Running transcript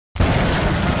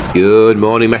Good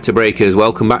morning, Metabreakers.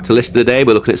 Welcome back to List of the Day.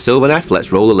 We're looking at Sylvaneth.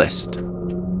 Let's roll the list.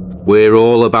 We're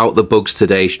all about the bugs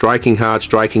today, striking hard,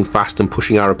 striking fast and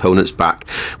pushing our opponents back.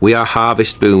 We are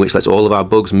Harvest Boon, which lets all of our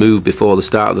bugs move before the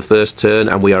start of the first turn,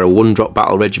 and we are a 1-drop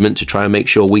battle regiment to try and make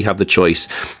sure we have the choice.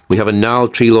 We have a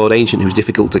gnarled Tree Lord Ancient who's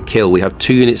difficult to kill. We have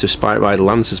 2 units of Spike Rider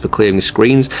Lancers for clearing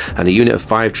screens, and a unit of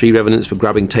 5 Tree Revenants for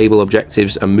grabbing table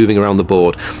objectives and moving around the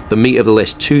board. The meat of the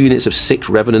list, 2 units of 6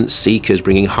 Revenant Seekers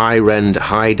bringing high rend,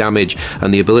 high damage,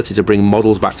 and the ability to bring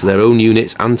models back to their own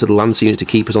units and to the Lancer unit to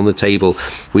keep us on the table.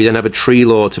 We then have a Tree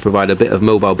Lord to provide a bit of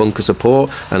mobile bunker support,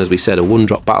 and as we said, a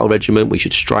 1-drop battle regiment. We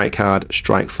should strike hard,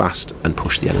 strike fast, and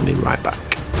push the enemy right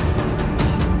back.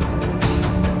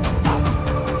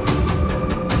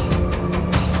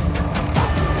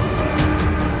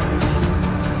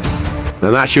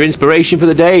 And that's your inspiration for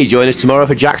the day. Join us tomorrow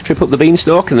for Jack's trip up the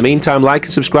beanstalk. In the meantime, like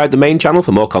and subscribe to the main channel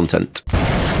for more content.